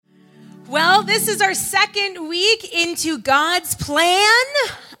Well, this is our second week into God's plan,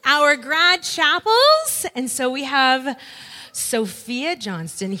 our grad chapels. And so we have Sophia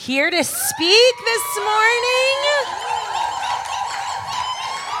Johnston here to speak this morning.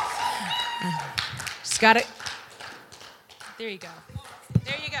 Just got it. There you go.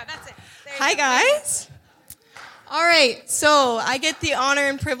 There you go. That's it. Hi, guys. All right, so I get the honor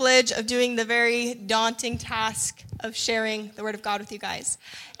and privilege of doing the very daunting task of sharing the Word of God with you guys.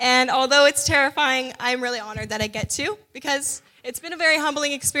 And although it's terrifying, I'm really honored that I get to, because it's been a very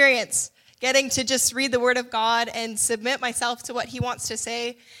humbling experience getting to just read the Word of God and submit myself to what He wants to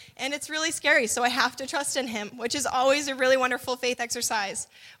say. And it's really scary, so I have to trust in Him, which is always a really wonderful faith exercise.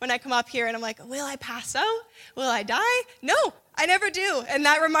 When I come up here and I'm like, will I pass out? Will I die? No, I never do. And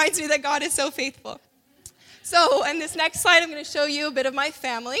that reminds me that God is so faithful. So in this next slide, I'm going to show you a bit of my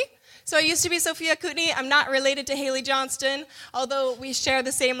family. So I used to be Sophia Kootenay. I'm not related to Haley Johnston, although we share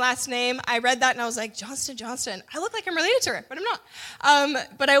the same last name. I read that and I was like, Johnston. I look like I'm related to her, but I'm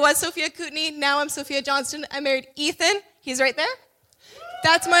not. But I was Sophia Kootenay. Now I'm Sophia Johnston. I married Ethan. He's right there.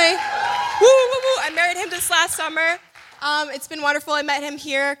 That's my, I married him this last summer. It's been wonderful. I met him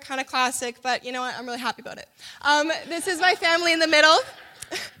here, kind of classic, but you know what? I'm really happy about it. This is my family in the middle.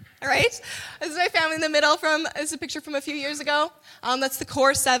 All right, this is my family in the middle. This is a picture from a few years ago. That's the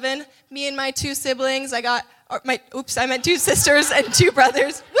core 7. Me and my 2 siblings. I meant 2 sisters and 2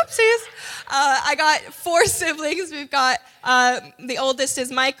 brothers. Whoopsies. I got 4 siblings. We've got, the oldest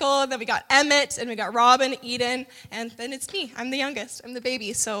is Michael, then we got Emmett, and we got Robin, Eden, and then it's me. I'm the youngest. I'm the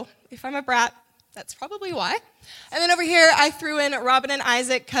baby, so if I'm a brat, that's probably why. And then over here, I threw in Robin and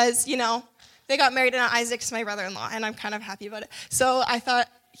Isaac because, you know, they got married and Isaac's my brother-in-law, and I'm kind of happy about it. So I thought,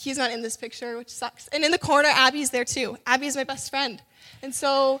 he's not in this picture, which sucks. And in the corner, Abby's there too. Abby is my best friend. And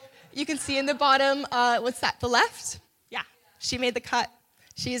so you can see in the bottom, what's that, the left? Yeah, she made the cut.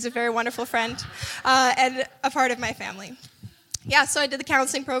 She is a very wonderful friend and a part of my family. Yeah, so I did the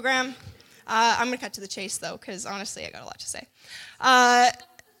counseling program. I'm going to cut to the chase, though, because honestly, I got a lot to say.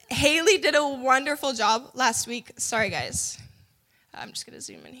 Haley did a wonderful job last week. Sorry, guys. I'm just going to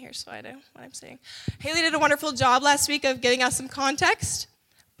zoom in here so I know what I'm saying. Haley did a wonderful job last week of giving us some context.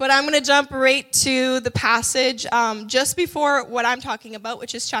 But I'm going to jump right to the passage just before what I'm talking about,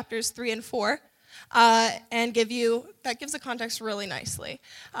 which is chapters 3 and 4, and that gives the context really nicely.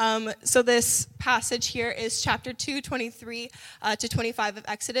 So this passage here is chapter 2, 23 to 25 of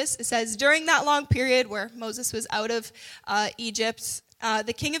Exodus. It says, during that long period where Moses was out of Egypt,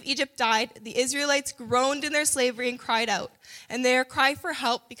 the king of Egypt died. The Israelites groaned in their slavery and cried out. And their cry for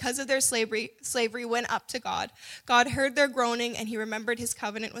help because of their slavery went up to God. God heard their groaning, and he remembered his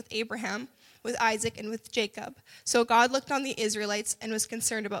covenant with Abraham, with Isaac, and with Jacob. So God looked on the Israelites and was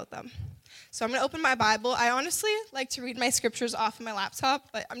concerned about them. So I'm going to open my Bible. I honestly like to read my scriptures off of my laptop,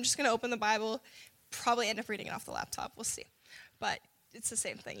 but I'm just going to open the Bible, probably end up reading it off the laptop. We'll see. But it's the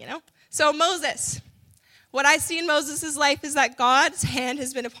same thing, you know? So Moses. What I see in Moses' life is that God's hand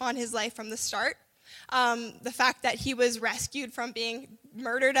has been upon his life from the start. The fact that he was rescued from being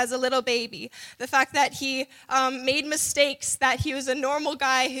murdered as a little baby. The fact that he made mistakes, that he was a normal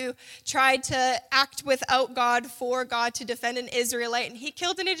guy who tried to act without God for God to defend an Israelite, and he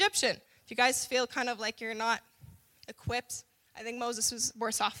killed an Egyptian. If you guys feel kind of like you're not equipped, I think Moses was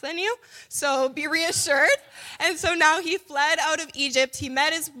worse off than you, so be reassured. And so now he fled out of Egypt. He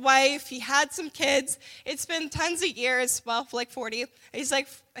met his wife. He had some kids. It's been tons of years, well, for like 40. He's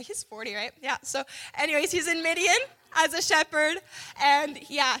 40, right? Yeah, so anyways, he's in Midian as a shepherd, and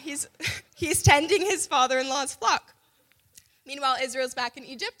yeah, he's tending his father-in-law's flock. Meanwhile, Israel's back in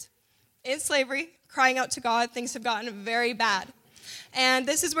Egypt, in slavery, crying out to God. Things have gotten very bad. And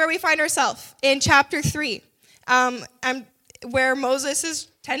this is where we find ourselves, in chapter 3. Where Moses is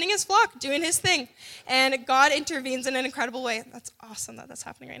tending his flock, doing his thing. And God intervenes in an incredible way. That's awesome that that's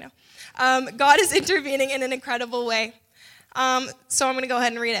happening right now. God is intervening in an incredible way. So I'm going to go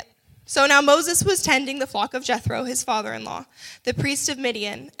ahead and read it. So now Moses was tending the flock of Jethro, his father-in-law, the priest of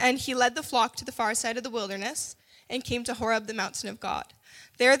Midian, and he led the flock to the far side of the wilderness and came to Horeb, the mountain of God.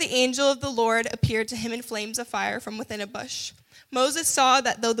 There the angel of the Lord appeared to him in flames of fire from within a bush. Moses saw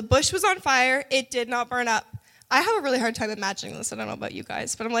that though the bush was on fire, it did not burn up. I have a really hard time imagining this. I don't know about you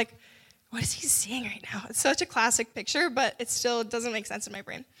guys, but I'm like, what is he seeing right now? It's such a classic picture, but it still doesn't make sense in my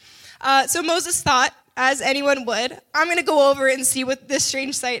brain. So Moses thought, as anyone would, I'm going to go over and see what this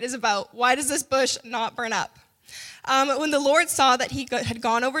strange sight is about. Why does this bush not burn up? When the Lord saw that he had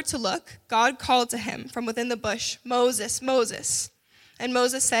gone over to look, God called to him from within the bush, Moses, Moses. And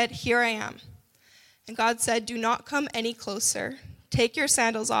Moses said, here I am. And God said, do not come any closer. Take your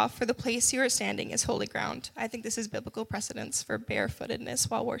sandals off, for the place you are standing is holy ground. I think this is biblical precedence for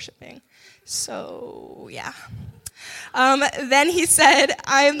barefootedness while worshiping. So, yeah. Then he said,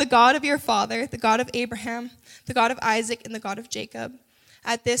 I am the God of your father, the God of Abraham, the God of Isaac, and the God of Jacob.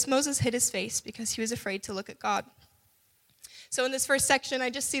 At this, Moses hid his face because he was afraid to look at God. So in this first section, I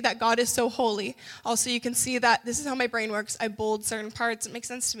just see that God is so holy. Also, you can see that this is how my brain works. I bold certain parts. It makes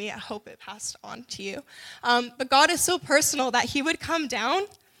sense to me. I hope it passed on to you. But God is so personal that he would come down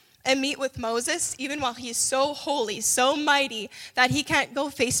and meet with Moses, even while he's so holy, so mighty, that he can't go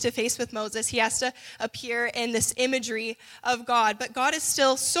face to face with Moses. He has to appear in this imagery of God. But God is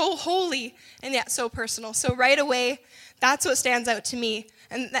still so holy and yet so personal. So right away, that's what stands out to me.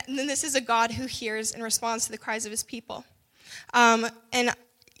 And then this is a God who hears and responds to the cries of his people. And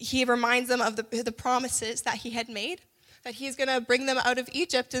he reminds them of the promises that he had made, that he's going to bring them out of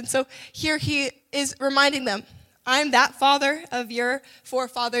Egypt. And so here he is reminding them, I'm that father of your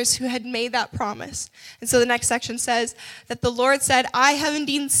forefathers who had made that promise. And so the next section says that the Lord said, I have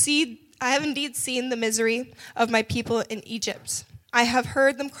indeed seen the misery of my people in Egypt. I have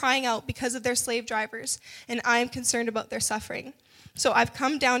heard them crying out because of their slave drivers, and I am concerned about their suffering. So I've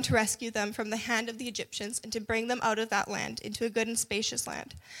come down to rescue them from the hand of the Egyptians and to bring them out of that land into a good and spacious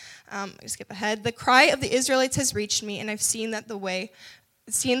land. I skip ahead. The cry of the Israelites has reached me, and I've seen the way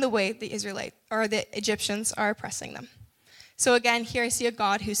the Egyptians are oppressing them. So again, here I see a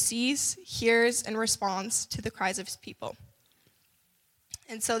God who sees, hears, and responds to the cries of his people.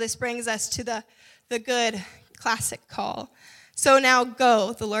 And so this brings us to the good classic call. So now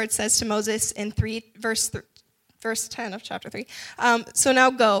go, the Lord says to Moses in verse 10 of chapter 3. So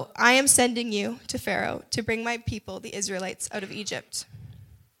now go, I am sending you to Pharaoh to bring my people, the Israelites, out of Egypt.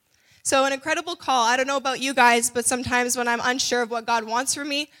 So an incredible call. I don't know about you guys, but sometimes when I'm unsure of what God wants from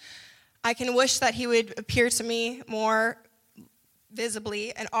me, I can wish that he would appear to me more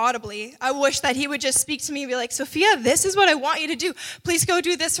visibly and audibly. I wish that he would just speak to me and be like, Sophia, this is what I want you to do. Please go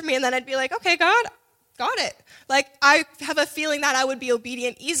do this for me. And then I'd be like, okay, God, got it. Like, I have a feeling that I would be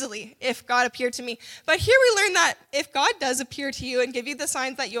obedient easily if God appeared to me. But here we learn that if God does appear to you and give you the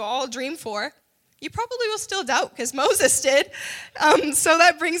signs that you all dream for, you probably will still doubt, because Moses did. So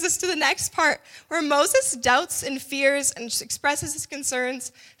that brings us to the next part, where Moses doubts and fears and expresses his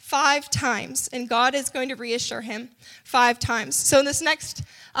concerns 5 times, and God is going to reassure him 5 times. So in this next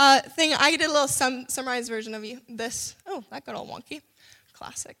thing, I did a little summarized version of this. Oh, that got all wonky.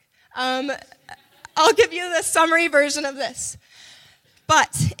 Classic. I'll give you the summary version of this.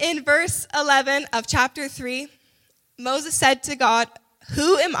 But in verse 11 of chapter 3, Moses said to God,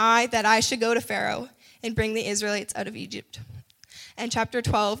 who am I that I should go to Pharaoh and bring the Israelites out of Egypt? And chapter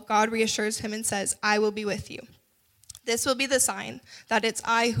 12, God reassures him and says, I will be with you. This will be the sign that it's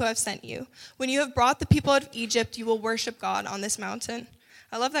I who have sent you. When you have brought the people out of Egypt, you will worship God on this mountain.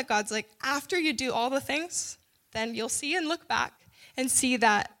 I love that God's like, after you do all the things, then you'll see and look back and see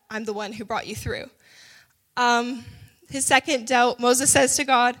that I'm the one who brought you through. His second doubt, Moses says to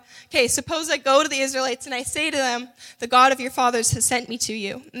God, okay, suppose I go to the Israelites and I say to them, the God of your fathers has sent me to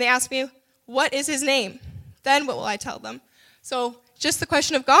you. And they ask me, what is his name? Then what will I tell them? So just the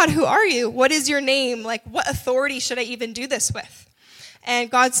question of God, who are you? What is your name? Like, what authority should I even do this with? And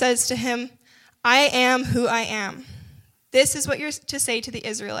God says to him, I am who I am. This is what you're to say to the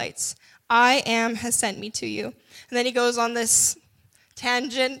Israelites. I am has sent me to you. And then he goes on this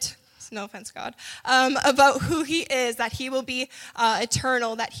tangent, no offense, God, about who he is, that he will be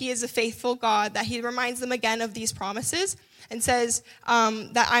eternal, that he is a faithful God, that he reminds them again of these promises and says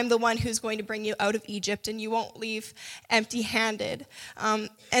that I'm the one who's going to bring you out of Egypt and you won't leave empty-handed. And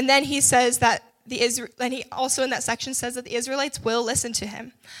then he says that and he also in that section says that the Israelites will listen to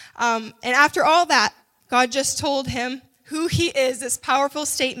him. And after all that, God just told him who he is, this powerful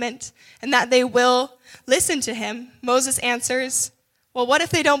statement, and that they will listen to him. Moses answers, well, what if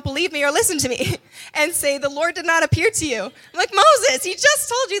they don't believe me or listen to me and say, the Lord did not appear to you? I'm like, Moses, he just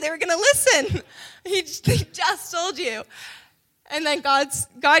told you they were going to listen. He just told you. And then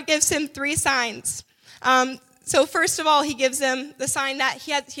God gives him 3 signs. So first of all, he gives him the sign that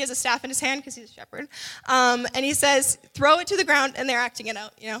he has a staff in his hand because he's a shepherd. And he says, throw it to the ground, and they're acting it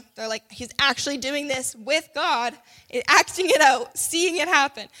out. You know, they're like, he's actually doing this with God, acting it out, seeing it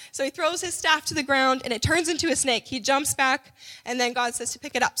happen. So he throws his staff to the ground, and it turns into a snake. He jumps back, and then God says to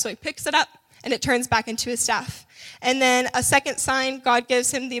pick it up. So he picks it up, and it turns back into his staff. And then a second sign God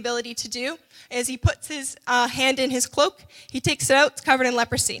gives him the ability to do is he puts his hand in his cloak. He takes it out. It's covered in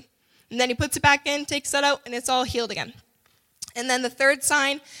leprosy. And then he puts it back in, takes that out, and it's all healed again. And then the third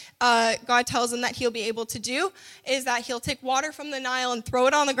sign God tells him that he'll be able to do is that he'll take water from the Nile and throw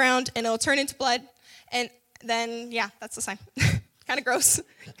it on the ground, and it'll turn into blood. And then, yeah, that's the sign. Kind of gross,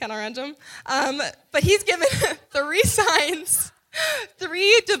 kind of random. But he's given 3 signs,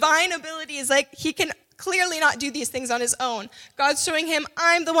 3 divine abilities. Like, he can clearly not do these things on his own. God's showing him,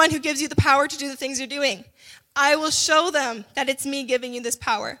 I'm the one who gives you the power to do the things you're doing. I will show them that it's me giving you this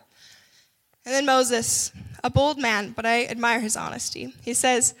power. And then Moses, a bold man, but I admire his honesty. He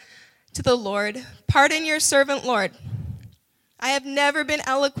says to the Lord, pardon your servant, Lord. I have never been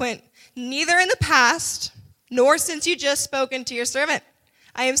eloquent, neither in the past, nor since you just spoken to your servant.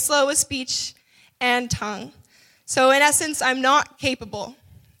 I am slow of speech and tongue. So in essence, I'm not capable.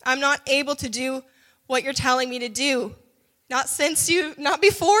 I'm not able to do what you're telling me to do. Not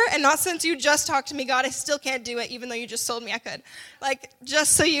before, and not since you just talked to me, God, I still can't do it, even though you just told me I could. Like,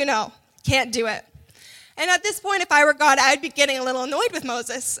 just so you know, can't do it. And at this point, if I were God, I'd be getting a little annoyed with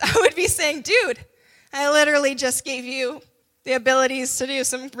Moses. I would be saying, dude, I literally just gave you the abilities to do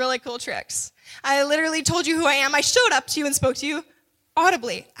some really cool tricks. I literally told you who I am. I showed up to you and spoke to you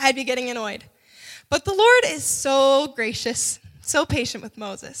audibly. I'd be getting annoyed. But the Lord is so gracious, so patient with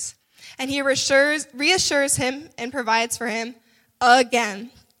Moses. And he reassures him and provides for him again.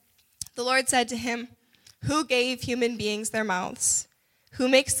 The Lord said to him, who gave human beings their mouths? Who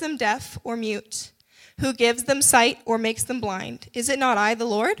makes them deaf or mute? Who gives them sight or makes them blind? Is it not I, the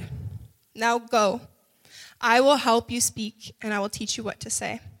Lord? Now go. I will help you speak, and I will teach you what to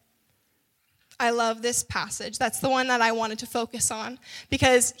say. I love this passage. That's the one that I wanted to focus on,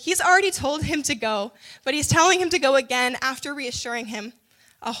 because he's already told him to go, but he's telling him to go again after reassuring him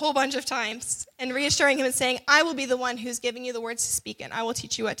a whole bunch of times and reassuring him and saying, I will be the one who's giving you the words to speak, and I will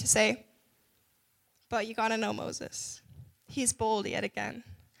teach you what to say. But you got to know Moses. He's bold yet again,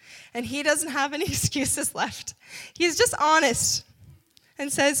 and he doesn't have any excuses left. He's just honest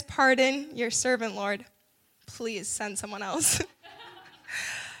and says, pardon your servant, Lord. Please send someone else.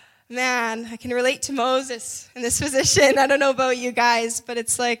 Man, I can relate to Moses in this position. I don't know about you guys, but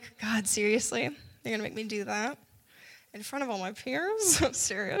it's like, God, seriously? You're going to make me do that in front of all my peers?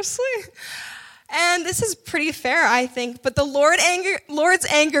 Seriously? And this is pretty fair, I think. But the Lord's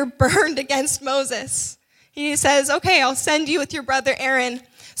anger burned against Moses. He says, okay, I'll send you with your brother Aaron.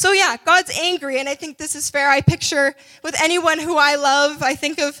 So yeah, God's angry, and I think this is fair. I picture with anyone who I love, I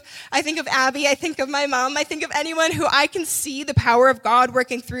think of Abby, I think of my mom, I think of anyone who I can see the power of God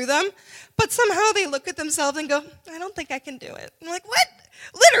working through them, but somehow they look at themselves and go, I don't think I can do it. I'm like, what?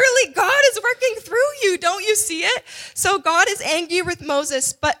 Literally, God is working through you. Don't you see it? So God is angry with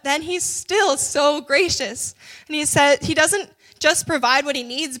Moses, but then he's still so gracious. And he said he doesn't just provide what he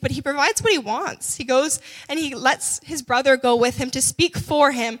needs, but he provides what he wants. He goes and he lets his brother go with him to speak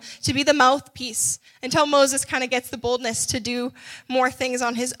for him, to be the mouthpiece, until Moses kind of gets the boldness to do more things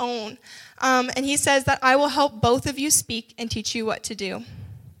on his own. And he says that I will help both of you speak and teach you what to do.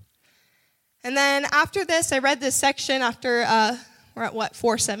 And then after this, I read this section after, we're at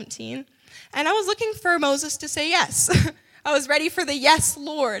 4:17, and I was looking for Moses to say yes. I was ready for the yes,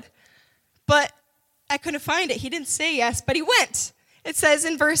 Lord. But I couldn't find it. He didn't say yes, but he went. It says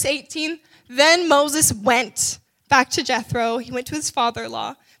in verse 18, then Moses went back to Jethro. He went to his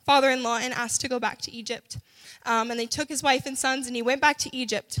father-in-law, and asked to go back to Egypt. And they took his wife and sons, and he went back to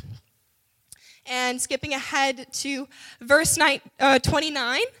Egypt. And skipping ahead to verse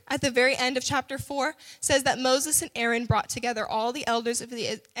 29, at the very end of chapter 4, says that Moses and Aaron brought together all the elders of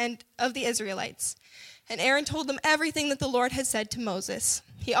the Israelites. And Aaron told them everything that the Lord had said to Moses.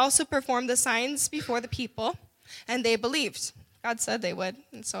 He also performed the signs before the people, and they believed. God said they would,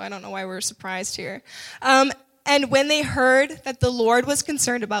 and so I don't know why we're surprised here. And when they heard that the Lord was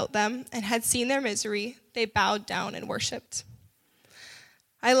concerned about them and had seen their misery, they bowed down and worshipped.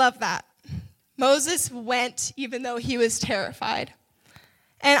 I love that. Moses went even though he was terrified.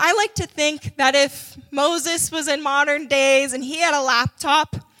 And I like to think that if Moses was in modern days and he had a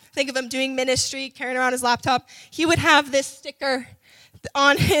laptop, think of him doing ministry, carrying around his laptop, he would have this sticker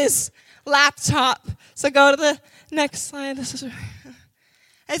on his laptop. So go to the next slide.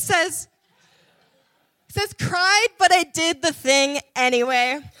 It says, cried, but I did the thing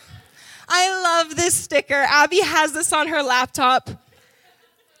anyway. I love this sticker. Abby has this on her laptop.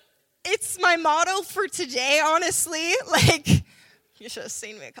 It's my motto for today, honestly. Like, you should have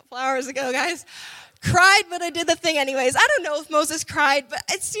seen me a couple hours ago, guys. Cried, but I did the thing anyways. I don't know if Moses cried, but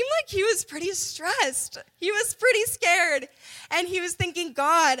it seemed like he was pretty stressed. He was pretty scared. And he was thinking,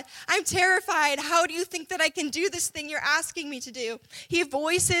 God, I'm terrified. How do you think that I can do this thing you're asking me to do? He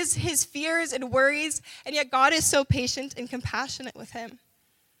voices his fears and worries, and yet God is so patient and compassionate with him.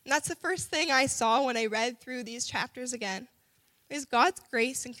 And that's the first thing I saw when I read through these chapters again, is God's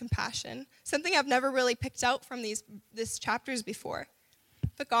grace and compassion, something I've never really picked out from these chapters before.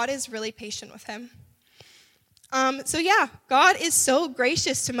 But God is really patient with him. God is so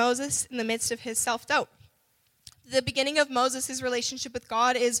gracious to Moses in the midst of his self-doubt. The beginning of Moses' relationship with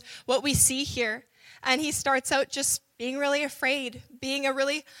God is what we see here. And he starts out just being really afraid, being a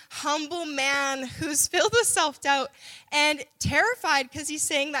really humble man who's filled with self-doubt and terrified because he's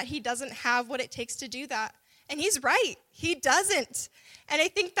saying that he doesn't have what it takes to do that. And he's right. He doesn't. And I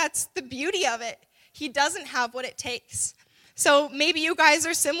think that's the beauty of it. He doesn't have what it takes. So maybe you guys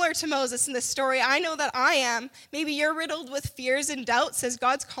are similar to Moses in this story. I know that I am. Maybe you're riddled with fears and doubts as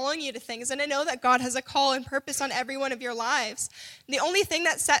God's calling you to things. And I know that God has a call and purpose on every one of your lives. And the only thing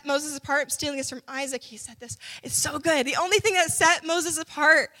that set Moses apart, I'm stealing this from Isaac, he said this, it's so good. The only thing that set Moses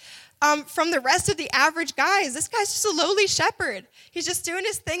apart from the rest of the average guys, this guy's just a lowly shepherd. He's just doing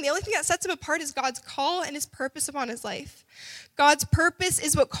his thing. The only thing that sets him apart is God's call and his purpose upon his life. God's purpose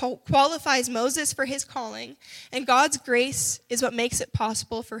is what qualifies Moses for his calling, and God's grace is what makes it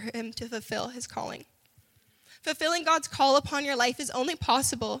possible for him to fulfill his calling. Fulfilling God's call upon your life is only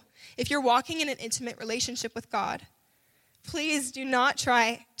possible if you're walking in an intimate relationship with God. Please do not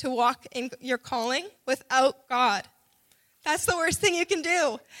try to walk in your calling without God. That's the worst thing you can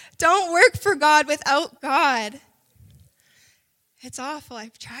do. Don't work for God without God. It's awful.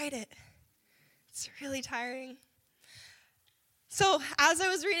 I've tried it. It's really tiring. So as I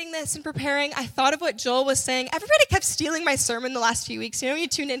was reading this and preparing, I thought of what Joel was saying. Everybody kept stealing my sermon the last few weeks. You know, when you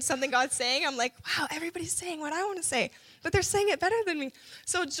tune into something God's saying, I'm like, wow, everybody's saying what I want to say. But they're saying it better than me.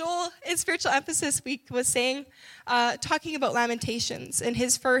 So Joel, in Spiritual Emphasis Week, was saying, talking about Lamentations in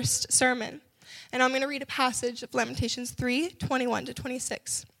his first sermon. And I'm going to read a passage of Lamentations 3:21-26.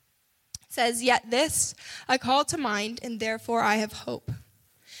 It says, "Yet this I call to mind, and therefore I have hope.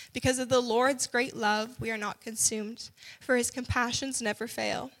 Because of the Lord's great love, we are not consumed, for his compassions never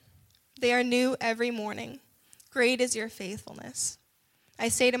fail. They are new every morning. Great is your faithfulness. I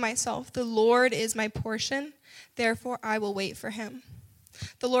say to myself, the Lord is my portion, therefore I will wait for him.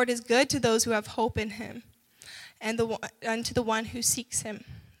 The Lord is good to those who have hope in him, and to the one who seeks him.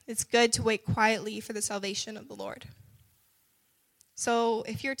 It's good to wait quietly for the salvation of the Lord." So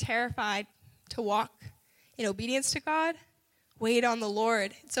if you're terrified to walk in obedience to God, wait on the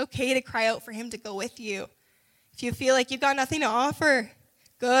Lord. It's okay to cry out for him to go with you. If you feel like you've got nothing to offer,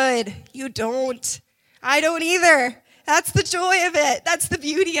 good. You don't. I don't either. That's the joy of it. That's the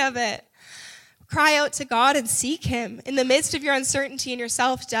beauty of it. Cry out to God and seek him. In the midst of your uncertainty and your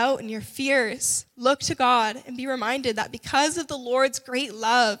self-doubt and your fears, look to God and be reminded that because of the Lord's great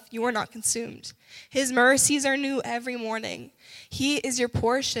love, you are not consumed. His mercies are new every morning. He is your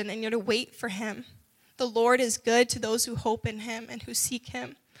portion, and you're to wait for him. The Lord is good to those who hope in him and who seek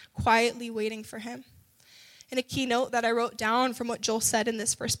him, quietly waiting for him. And a keynote that I wrote down from what Joel said in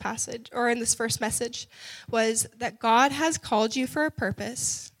this first passage, or in this first message, was that God has called you for a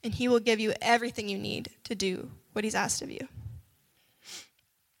purpose, and he will give you everything you need to do what he's asked of you.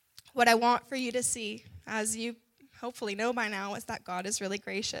 What I want for you to see, as you hopefully know by now, is that God is really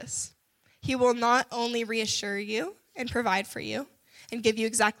gracious. He will not only reassure you and provide for you and give you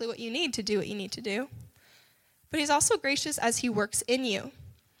exactly what you need to do what you need to do, but he's also gracious as he works in you.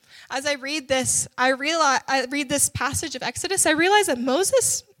 As I read this, I read this passage of Exodus, I realize that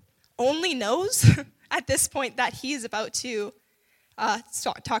Moses only knows at this point that he is about to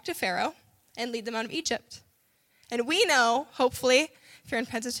talk to Pharaoh and lead them out of Egypt. And we know, hopefully, if you're in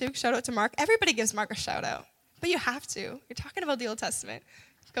Pentateuch, shout out to Mark. Everybody gives Mark a shout out, but you have to. You're talking about the Old Testament.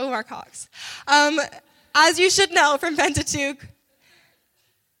 Go Mark Hawks. As you should know from Pentateuch,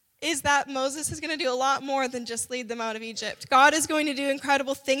 is that Moses is going to do a lot more than just lead them out of Egypt. God is going to do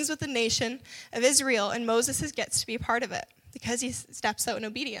incredible things with the nation of Israel, and Moses gets to be a part of it because he steps out in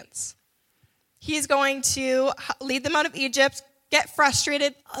obedience. He is going to lead them out of Egypt, get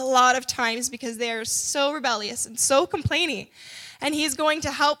frustrated a lot of times because they are so rebellious and so complaining. And he's going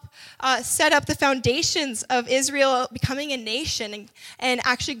to help set up the foundations of Israel becoming a nation and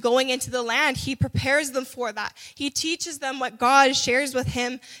actually going into the land. He prepares them for that. He teaches them what God shares with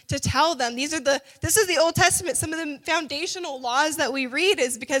him to tell them. This is the Old Testament. Some of the foundational laws that we read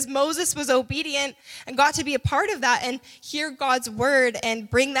is because Moses was obedient and got to be a part of that and hear God's word and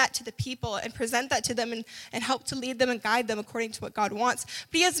bring that to the people and present that to them and help to lead them and guide them according to what God wants.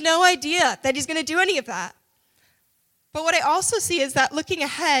 But he has no idea that he's going to do any of that. But what I also see is that looking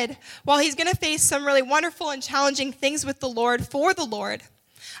ahead, while he's going to face some really wonderful and challenging things with the Lord, for the Lord,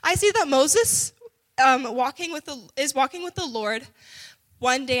 I see that Moses is walking with the Lord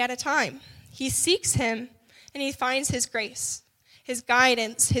one day at a time. He seeks him, and he finds his grace, his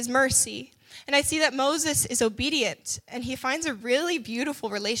guidance, his mercy. And I see that Moses is obedient, and he finds a really beautiful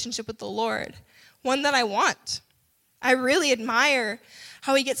relationship with the Lord, one that I want. I really admire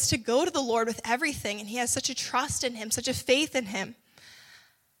how he gets to go to the Lord with everything, and he has such a trust in him, such a faith in him.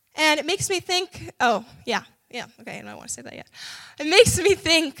 And it makes me think, okay, I don't want to say that yet. It makes me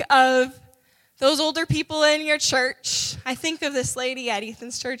think of those older people in your church. I think of this lady at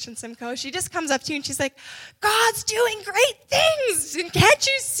Ethan's church in Simcoe. She just comes up to you and she's like, God's doing great things, and can't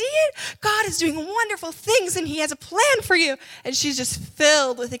you see it? God is doing wonderful things, and he has a plan for you. And she's just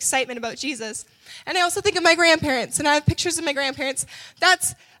filled with excitement about Jesus. And I also think of my grandparents, and I have pictures of my grandparents.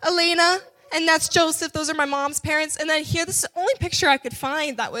 That's Elena, and that's Joseph. Those are my mom's parents. And then here, this is the only picture I could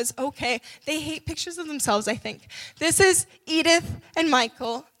find that was okay. They hate pictures of themselves, I think. This is Edith and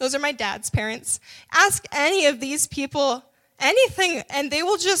Michael. Those are my dad's parents. Ask any of these people anything, and they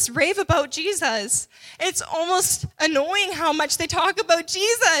will just rave about Jesus. It's almost annoying how much they talk about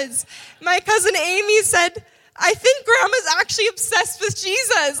Jesus. My cousin Amy said, I think Grandma's actually obsessed with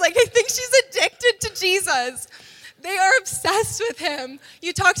Jesus. Like, I think she's addicted to Jesus. They are obsessed with him.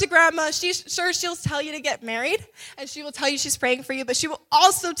 You talk to Grandma, she'll tell you to get married, and she will tell you she's praying for you, but she will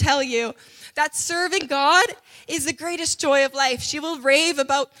also tell you that serving God is the greatest joy of life. She will rave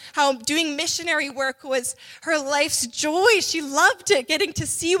about how doing missionary work was her life's joy. She loved it, getting to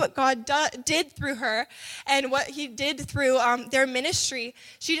see what God did through her and what he did through their ministry.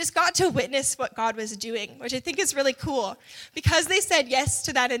 She just got to witness what God was doing, which I think is really cool. Because they said yes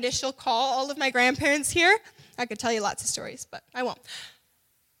to that initial call, all of my grandparents here, I could tell you lots of stories, but I won't.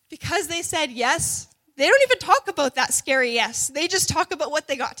 Because they said yes, they don't even talk about that scary yes. They just talk about what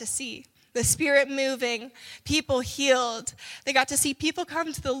they got to see. The Spirit moving, people healed. They got to see people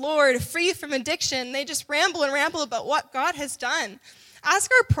come to the Lord free from addiction. They just ramble about what God has done. Ask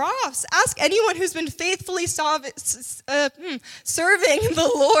our profs. Ask anyone who's been faithfully serving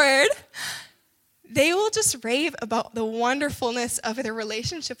the Lord. They will just rave about the wonderfulness of their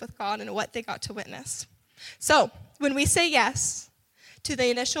relationship with God and what they got to witness. So when we say yes to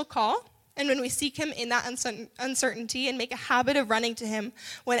the initial call, and when we seek him in that uncertainty and make a habit of running to him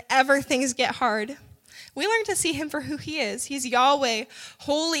whenever things get hard, we learn to see him for who he is. He's Yahweh,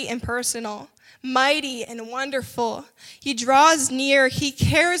 holy and personal, mighty and wonderful. He draws near. He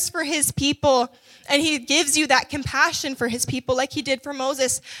cares for his people, and he gives you that compassion for his people like he did for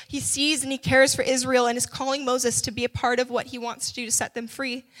Moses. He sees and he cares for Israel and is calling Moses to be a part of what he wants to do to set them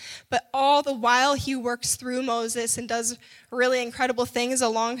free. But all the while, he works through Moses and does really incredible things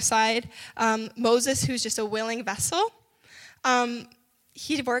alongside Moses, who's just a willing vessel.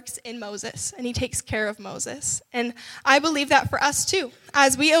 He works in Moses, and he takes care of Moses. And I believe that for us too.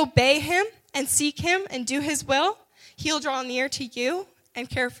 As we obey him and seek him and do his will, he'll draw near to you and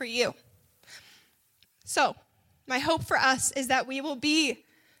care for you. So, my hope for us is that we will be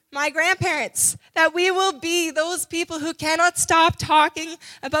my grandparents, that we will be those people who cannot stop talking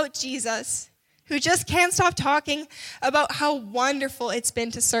about Jesus, who just can't stop talking about how wonderful it's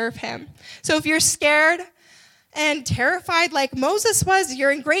been to serve him. So if you're scared and terrified like Moses was,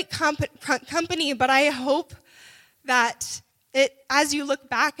 you're in great company, but I hope that as you look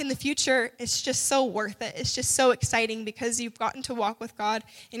back in the future, it's just so worth it. It's just so exciting because you've gotten to walk with God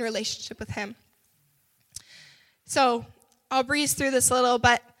in relationship with him. So I'll breeze through this a little,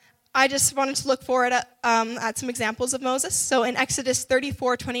 but I just wanted to look forward at some examples of Moses. So in Exodus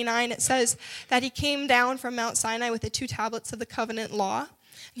 34:29, it says that he came down from Mount Sinai with the 2 tablets of the covenant law.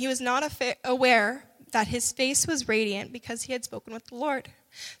 He was not aware that his face was radiant because he had spoken with the Lord.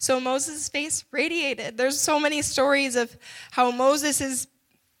 So Moses' face radiated. There's so many stories of how Moses is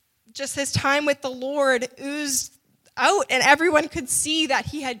just his time with the Lord oozed out, and everyone could see that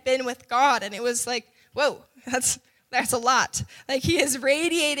he had been with God, and it was like, whoa, that's a lot. Like, he is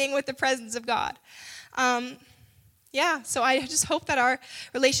radiating with the presence of God. So I just hope that our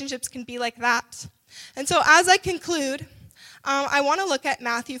relationships can be like that. And so as I conclude, I want to look at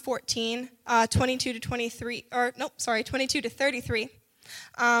Matthew 14, 22 to 33.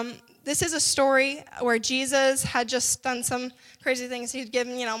 This is a story where Jesus had just done some crazy things. He'd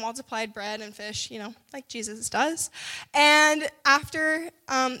given, multiplied bread and fish, like Jesus does. And after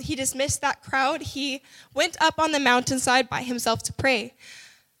he dismissed that crowd, he went up on the mountainside by himself to pray.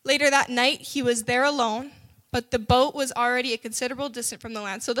 Later that night, he was there alone, but the boat was already a considerable distance from the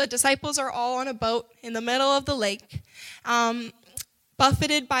land. So the disciples are all on a boat in the middle of the lake,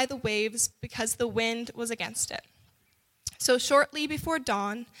 buffeted by the waves because the wind was against it. So shortly before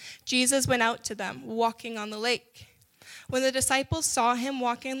dawn, Jesus went out to them, walking on the lake. When the disciples saw him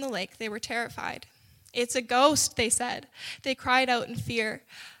walking on the lake, they were terrified. "It's a ghost," they said. They cried out in fear.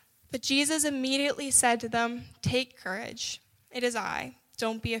 But Jesus immediately said to them, "Take courage. It is I.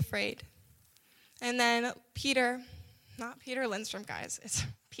 Don't be afraid." And then Peter, not Peter Lindstrom, guys. It's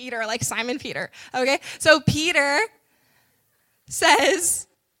Peter, like Simon Peter. Okay? So Peter says,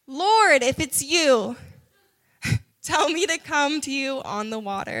 Lord, if it's you, tell me to come to you on the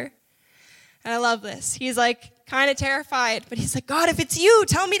water. And I love this. He's like kind of terrified, but he's like, God, if it's you,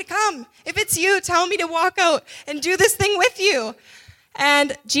 tell me to come. If it's you, tell me to walk out and do this thing with you.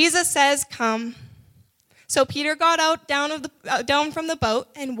 And Jesus says, come. So Peter got out down from the boat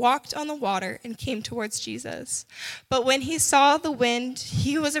and walked on the water and came towards Jesus. But when he saw the wind,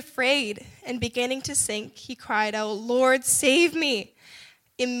 he was afraid, and beginning to sink, he cried out, Lord, save me.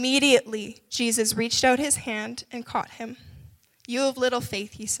 Immediately, Jesus reached out his hand and caught him. You of little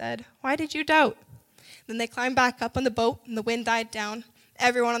faith, he said, why did you doubt? Then they climbed back up on the boat, and the wind died down.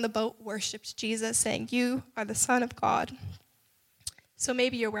 Everyone on the boat worshipped Jesus, saying, you are the Son of God. So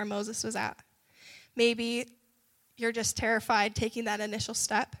maybe you're where Moses was at. Maybe you're just terrified taking that initial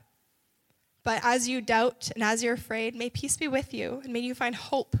step. But as you doubt and as you're afraid, may peace be with you, and may you find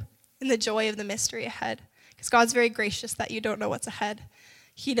hope in the joy of the mystery ahead. Because God's very gracious that you don't know what's ahead.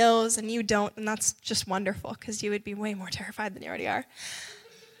 He knows and you don't, and that's just wonderful, because you would be way more terrified than you already are.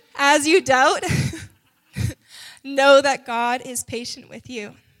 As you doubt, know that God is patient with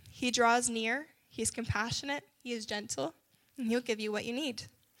you. He draws near, he's compassionate, he is gentle, and he'll give you what you need.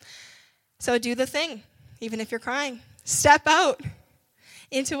 So do the thing, even if you're crying. Step out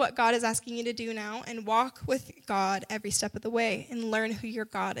into what God is asking you to do now and walk with God every step of the way and learn who your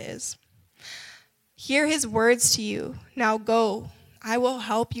God is. Hear his words to you. Now go. I will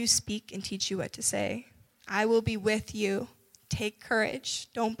help you speak and teach you what to say. I will be with you. Take courage.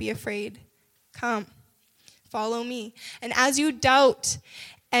 Don't be afraid. Come. Follow me. And as you doubt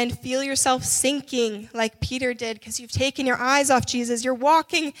and feel yourself sinking like Peter did because you've taken your eyes off Jesus, you're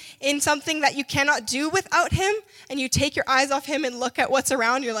walking in something that you cannot do without him, and you take your eyes off him and look at what's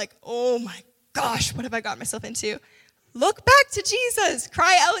around, you're like, oh my gosh, what have I got myself into? Look back to Jesus.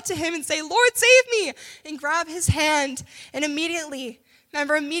 Cry out to him and say, Lord, save me, and grab his hand. And immediately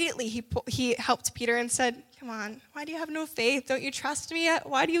he helped Peter and said, come on, why do you have no faith? Don't you trust me yet?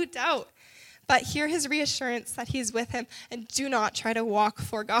 Why do you doubt? But hear his reassurance that he's with him, and do not try to walk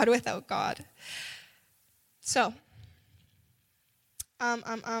for God without God. So,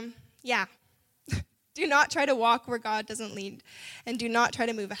 do not try to walk where God doesn't lead, and do not try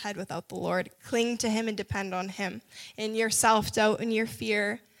to move ahead without the Lord. Cling to him and depend on him. In your self-doubt and your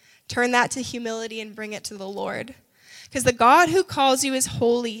fear, turn that to humility and bring it to the Lord. Because the God who calls you is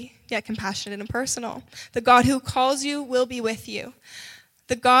holy, yet compassionate and personal. The God who calls you will be with you.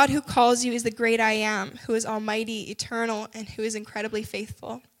 The God who calls you is the great I am, who is almighty, eternal, and who is incredibly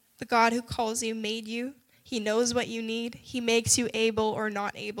faithful. The God who calls you made you. He knows what you need. He makes you able or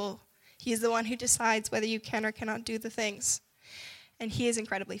not able. He is the one who decides whether you can or cannot do the things. And he is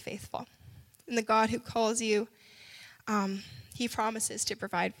incredibly faithful. And the God who calls you, he promises to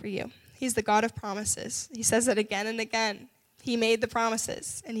provide for you. He's the God of promises. He says it again and again. He made the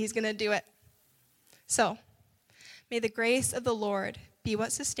promises, and he's going to do it. So, may the grace of the Lord be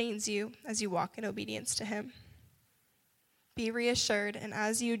what sustains you as you walk in obedience to him. Be reassured, and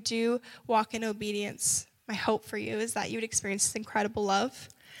as you do walk in obedience, my hope for you is that you would experience this incredible love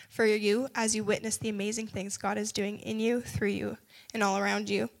for you as you witness the amazing things God is doing in you, through you, and all around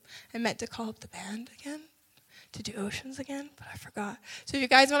you. I meant to call up the band again to do Oceans again, but I forgot. So if you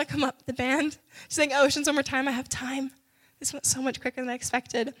guys want to come up, the band, sing Oceans one more time, I have time. This went so much quicker than I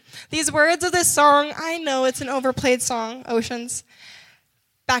expected. These words of this song, I know it's an overplayed song, Oceans,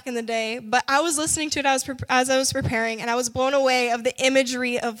 back in the day, but I was listening to it as I was preparing, and I was blown away of the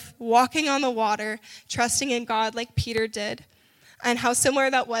imagery of walking on the water, trusting in God like Peter did, and how similar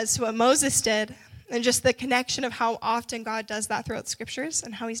that was to what Moses did, and just the connection of how often God does that throughout the scriptures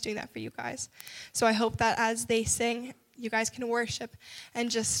and how he's doing that for you guys. So I hope that as they sing, you guys can worship and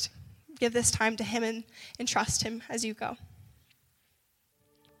just give this time to him and trust him as you go.